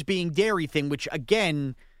eggs being dairy thing, which,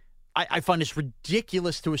 again, I find it's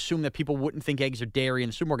ridiculous to assume that people wouldn't think eggs are dairy in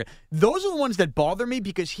the supermarket. Those are the ones that bother me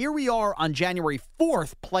because here we are on January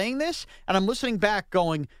 4th playing this, and I'm listening back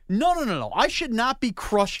going, no. I should not be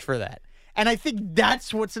crushed for that. And I think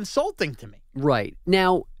that's what's insulting to me. Right.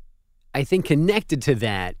 Now, I think connected to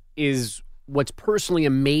that is what's personally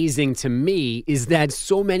amazing to me is that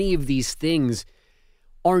so many of these things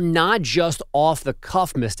are not just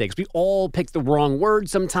off-the-cuff mistakes. We all pick the wrong word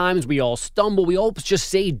sometimes. We all stumble. We all just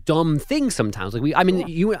say dumb things sometimes. Like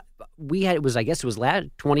it was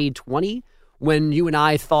 2020 when you and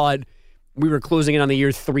I thought we were closing in on the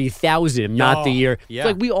year 3000, not the year. Yeah. It's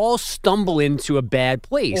like we all stumble into a bad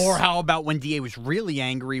place. Or how about when DA was really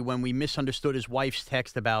angry when we misunderstood his wife's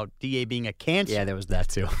text about DA being a Cancer? Yeah, there was that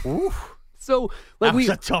too. Oof. So that was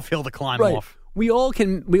a tough hill to climb off. We all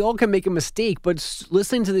can make a mistake, but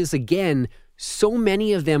listening to this again, so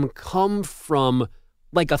many of them come from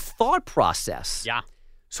like a thought process. Yeah.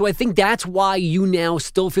 So I think that's why you now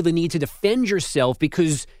still feel the need to defend yourself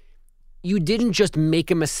because you didn't just make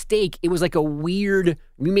a mistake. It was like we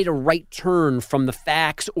made a right turn from the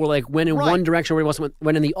facts or like went in one direction or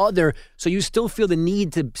went in the other. So you still feel the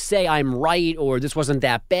need to say I'm right or this wasn't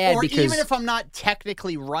that bad. Or because even if I'm not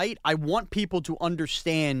technically right, I want people to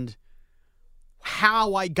understand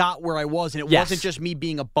how I got where I was, and it wasn't just me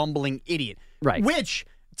being a bumbling idiot. Right. Which,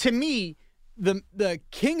 to me, the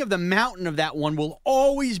king of the mountain of that one will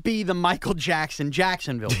always be the Michael Jackson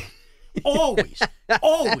Jacksonville. Always.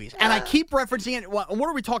 And I keep referencing it. What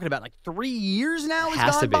are we talking about? Like 3 years now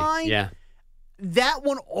has gone by? Yeah. That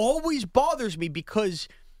one always bothers me because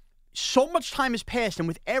so much time has passed, and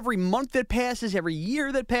with every month that passes, every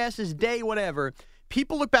year that passes, day, whatever,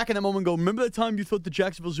 people look back in that moment and go, remember that time you thought the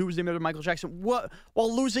Jacksonville Zoo was named after Michael Jackson? What?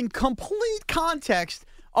 While losing complete context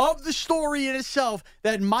of the story in itself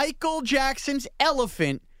that Michael Jackson's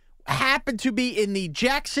elephant happened to be in the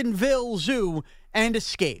Jacksonville Zoo and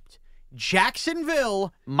escaped.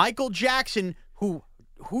 Jacksonville, Michael Jackson, who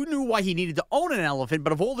knew why he needed to own an elephant,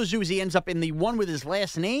 but of all the zoos, he ends up in the one with his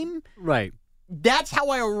last name. Right. That's how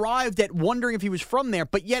I arrived at wondering if he was from there,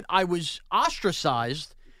 but yet I was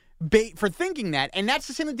ostracized for thinking that, and that's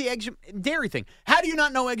the same with the eggs and dairy thing. How do you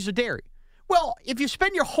not know eggs are dairy? Well, if you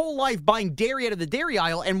spend your whole life buying dairy out of the dairy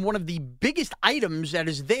aisle, and one of the biggest items that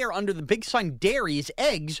is there under the big sign dairy is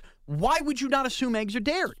eggs, why would you not assume eggs are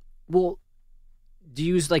dairy? Well, do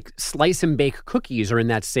you use like slice and bake cookies are in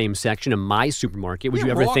that same section in my supermarket? Would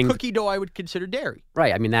you ever raw think cookie dough I would consider dairy?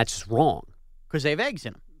 Right. I mean, that's just wrong. Because they have eggs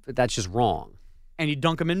in them. But that's just wrong. And you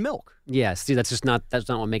dunk them in milk. Yeah, see, that's not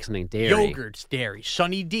what makes something dairy. Yogurt's dairy.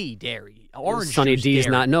 Sunny D, dairy. Orange Sunny juice, D is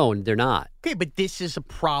dairy. not known. They're not. Okay, but this is a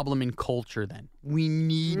problem in culture then. We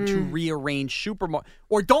need to rearrange supermarket.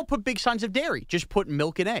 Or don't put big signs of dairy. Just put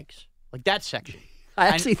milk and eggs. Like that section. I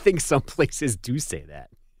actually think some places do say that.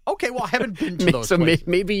 Okay, well, I haven't been to those places.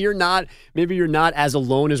 Maybe you're not as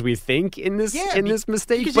alone as we think in this this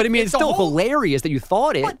mistake. But I mean, it's still hilarious that you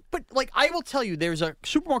thought it. But like I will tell you, there's a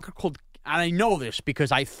supermarket called, and I know this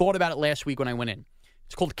because I thought about it last week when I went in.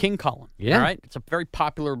 It's called King Cullen. Yeah. All right? It's a very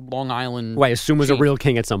popular Long Island. Who I assume was a chain. real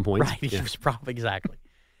king at some point. Right. He was probably, exactly.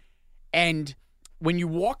 And when you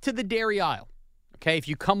walk to the dairy aisle, okay, if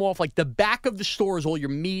you come off, like the back of the store is all your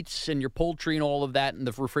meats and your poultry and all of that in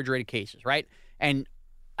the refrigerated cases, right? And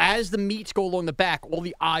as the meats go along the back, all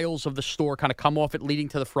the aisles of the store kind of come off it, leading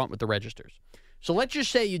to the front with the registers. So let's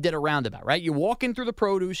just say you did a roundabout, right? You walk in through the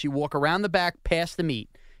produce, you walk around the back past the meat.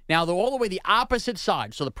 Now, they're all the way the opposite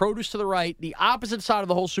side. So the produce to the right, the opposite side of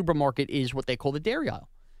the whole supermarket is what they call the dairy aisle.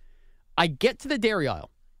 I get to the dairy aisle,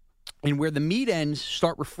 and where the meat ends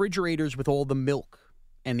start refrigerators with all the milk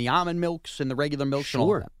and the almond milks and the regular milks and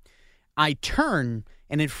all of that. I turn,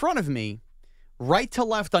 and in front of me, right to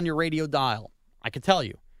left on your radio dial, I can tell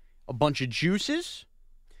you, a bunch of juices,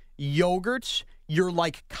 yogurts. your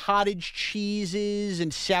like cottage cheeses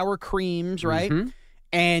and sour creams, right? Mm-hmm.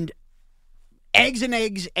 And eggs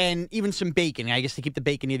and even some bacon. I guess they keep the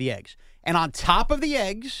bacon near the eggs. And on top of the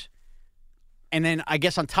eggs, and then I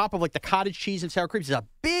guess on top of like the cottage cheese and sour creams, is a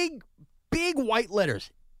big white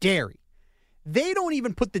letters, dairy. They don't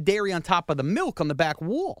even put the dairy on top of the milk on the back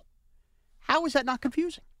wall. How is that not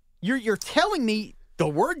confusing? You're telling me the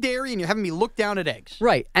word dairy and you're having me look down at eggs.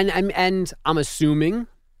 Right. And I'm assuming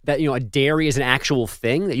that, a dairy is an actual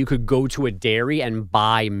thing, that you could go to a dairy and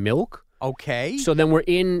buy milk. Okay. So then we're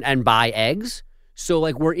in and buy eggs. So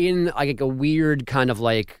like we're in like a weird kind of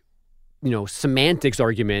like, semantics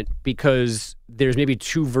argument because there's maybe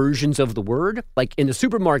two versions of the word. Like in the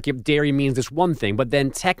supermarket, dairy means this one thing, but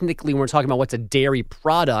then technically when we're talking about what's a dairy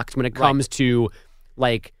product, when it comes to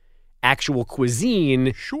like actual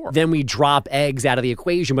cuisine, sure, then we drop eggs out of the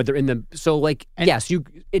equation, but they're in the, so like, yes,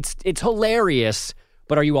 it's hilarious,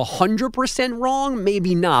 but are you 100% wrong?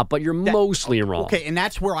 Maybe not, but you're mostly wrong. Okay, and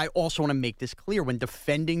that's where I also want to make this clear when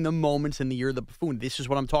defending the moments in the Year of the Buffoon. This is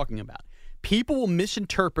what I'm talking about. People will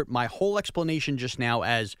misinterpret my whole explanation just now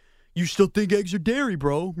as, you still think eggs are dairy,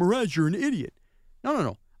 bro. Mraz, you're an idiot.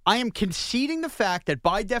 No. I am conceding the fact that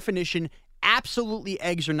by definition, absolutely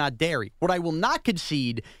eggs are not dairy. What I will not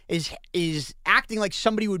concede is acting like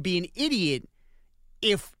somebody would be an idiot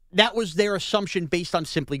if that was their assumption based on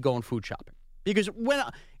simply going food shopping. Because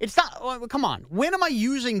it's not, come on, when am I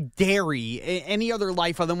using dairy any other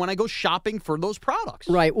life other than when I go shopping for those products?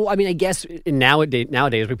 Right. Well, I mean, I guess nowadays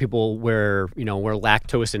where people we're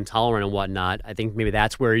lactose intolerant and whatnot, I think maybe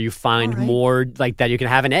that's where you find more like that you can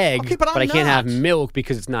have an egg, okay, but I can't have milk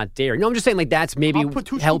because it's not dairy. No, I'm just saying like that's maybe I'll put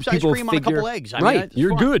 2 help scoops people ice cream on a couple eggs. Right.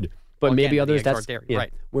 You're fine. good. But Well, maybe again, others, the eggs that's aren't dairy.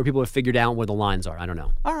 Right. where people have figured out where the lines are. I don't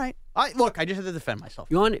know. All right. Look, I just had to defend myself.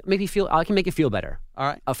 You want to make me feel? I can make you feel better. All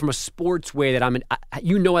right. From a sports way that I'm in. I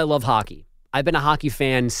love hockey. I've been a hockey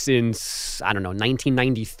fan since,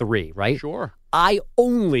 1993, right? Sure. I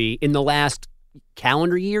only, in the last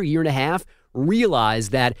calendar year and a half,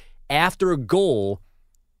 realized that after a goal,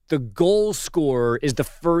 the goal scorer is the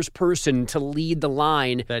first person to lead the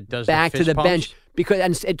line that does back to the pumps? bench.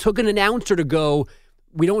 And it took an announcer to go,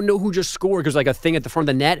 we don't know who just scored because like a thing at the front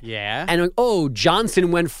of the net. Yeah. And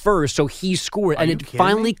Johnson went first, so he scored. And it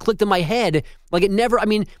finally clicked in my head. Like it never,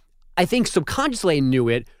 I think subconsciously I knew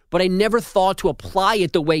it, but I never thought to apply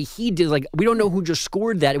it the way he did. Like, we don't know who just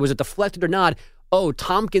scored that. It was deflected or not. Oh,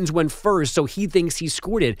 Tompkins went first, so he thinks he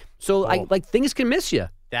scored it. So things can miss you.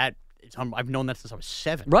 I've known that since I was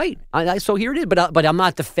 7. Right. So here it is. But I'm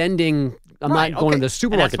not defending. I'm not going to the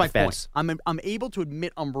supermarket and that's my defense. Point. I'm able to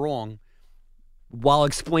admit I'm wrong while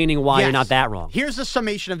explaining why you're not that wrong. Here's the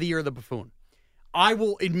summation of the Year of the Buffoon. I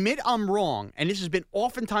will admit I'm wrong, and this has been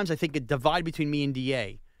oftentimes, I think, a divide between me and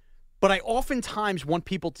DA. But I oftentimes want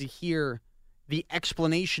people to hear the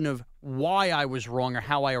explanation of why I was wrong or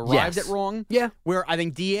how I arrived at wrong. Yeah. Where I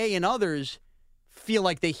think DA and others feel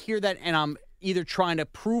like they hear that and I'm either trying to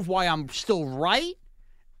prove why I'm still right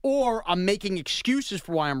or I'm making excuses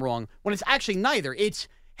for why I'm wrong, when it's actually neither. It's,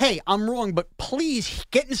 hey, I'm wrong, but please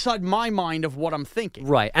get inside my mind of what I'm thinking.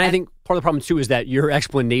 Right. And I think part of the problem, too, is that your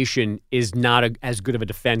explanation is not as good of a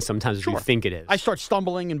defense sometimes as you think it is. I start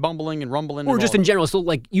stumbling and bumbling and rumbling. Or just in general. So,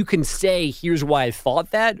 like, you can say, here's why I thought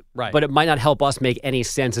that, right, but it might not help us make any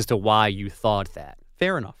sense as to why you thought that.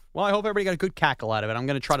 Fair enough. Well, I hope everybody got a good cackle out of it. I'm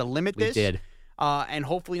going to try to limit this. We did. And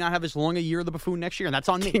hopefully not have as long a Year of the Buffoon next year, and that's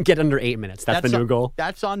on me. Get under 8 minutes. That's the new goal.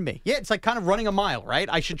 That's on me. Yeah, it's like kind of running a mile, right?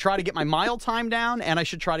 I should try to get my mile time down, and I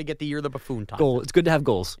should try to get the Year of the Buffoon time goal. down. It's good to have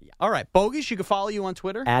goals. Yeah. All right, Bogus, you can follow you on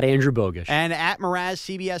Twitter. At Andrew Bogus. And at Mraz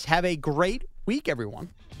CBS. Have a great week, everyone.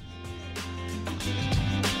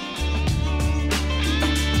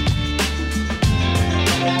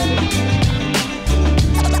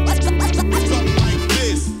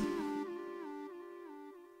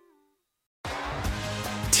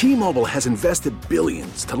 T-Mobile has invested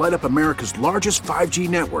billions to light up America's largest 5G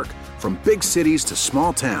network, from big cities to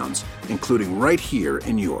small towns, including right here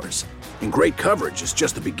in yours. And great coverage is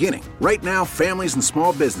just the beginning. Right now, families and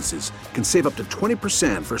small businesses can save up to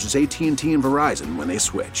 20% versus AT&T and Verizon when they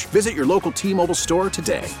switch. Visit your local T-Mobile store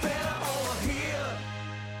today.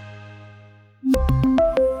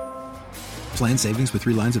 Plan savings with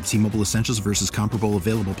 3 lines of T-Mobile Essentials versus comparable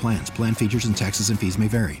available plans. Plan features and taxes and fees may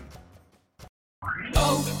vary.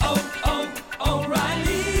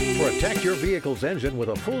 Protect your vehicle's engine with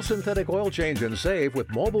a full synthetic oil change and save with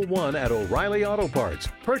Mobil 1 at O'Reilly Auto Parts.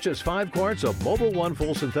 Purchase 5 quarts of Mobil 1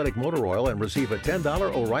 full synthetic motor oil and receive a $10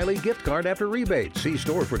 O'Reilly gift card after rebate. See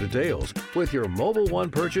store for details. With your Mobil 1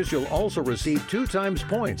 purchase, you'll also receive 2 times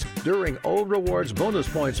points during O Rewards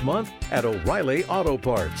Bonus Points Month at O'Reilly Auto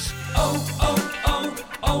Parts.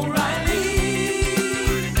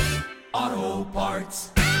 O'Reilly Auto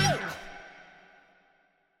Parts.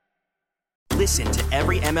 Listen to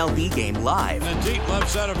every MLB game live. In the deep left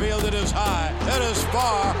center field, it is high, it is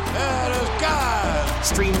far, it is gone.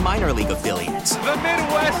 Stream minor league affiliates. The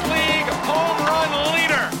Midwest League home run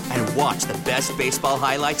leader. And watch the best baseball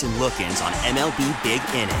highlights and look-ins on MLB Big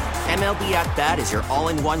Inning. MLB At Bat is your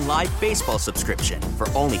all-in-one live baseball subscription for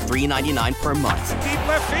only $3.99 per month. Deep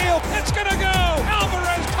left field, it's gonna go.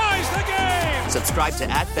 Alvarez ties the game. Subscribe to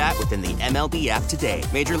At Bat within the MLB app today.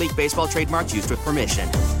 Major League Baseball trademarks used with permission.